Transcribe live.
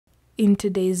In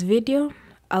today's video,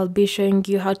 I'll be showing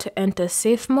you how to enter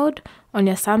safe mode on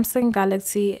your Samsung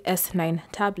Galaxy S9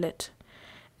 tablet.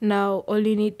 Now, all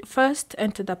you need first,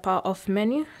 enter the power off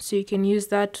menu, so you can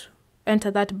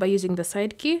enter that by using the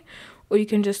side key, or you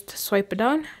can just swipe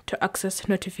down to access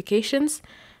notifications,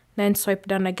 then swipe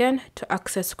down again to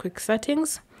access quick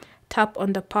settings, tap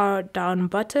on the power down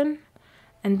button,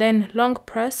 and then long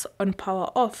press on power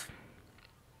off.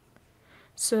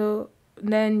 So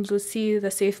then you'll see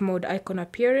the safe mode icon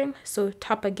appearing, so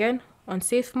tap again on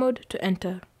safe mode to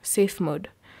enter safe mode.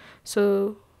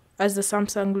 So as the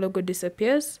Samsung logo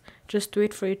disappears, just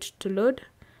wait for it to load,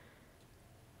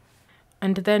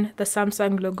 and then the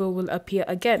Samsung logo will appear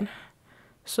again.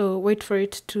 So wait for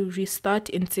it to restart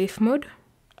in safe mode,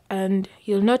 and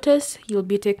you'll notice you'll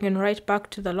be taken right back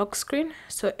to the lock screen.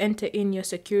 So enter in your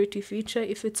security feature,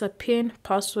 if it's a PIN,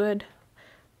 password,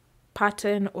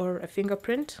 pattern, or a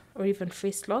fingerprint, or even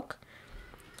face lock.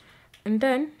 And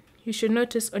then you should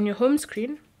notice on your home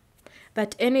screen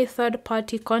that any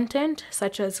third-party content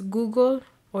such as Google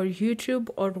or YouTube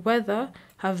or weather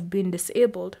have been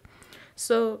disabled.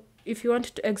 So if you want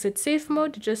to exit safe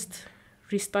mode, just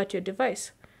restart your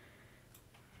device.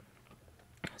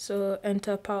 So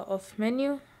enter power off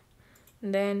menu,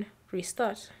 and then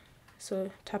restart.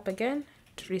 So tap again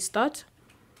to restart.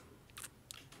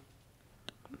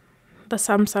 The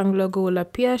Samsung logo will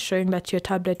appear, showing that your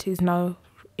tablet is now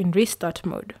in restart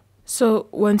mode. So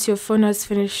once your phone has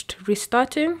finished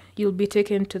restarting, you'll be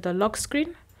taken to the lock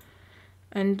screen,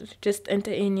 and just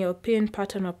enter in your PIN,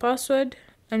 pattern, or password,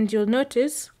 and you'll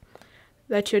notice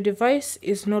that your device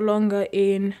is no longer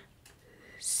in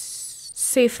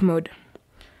safe mode.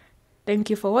 Thank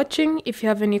you for watching. If you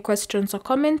have any questions or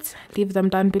comments, leave them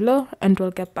down below and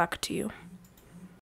we'll get back to you.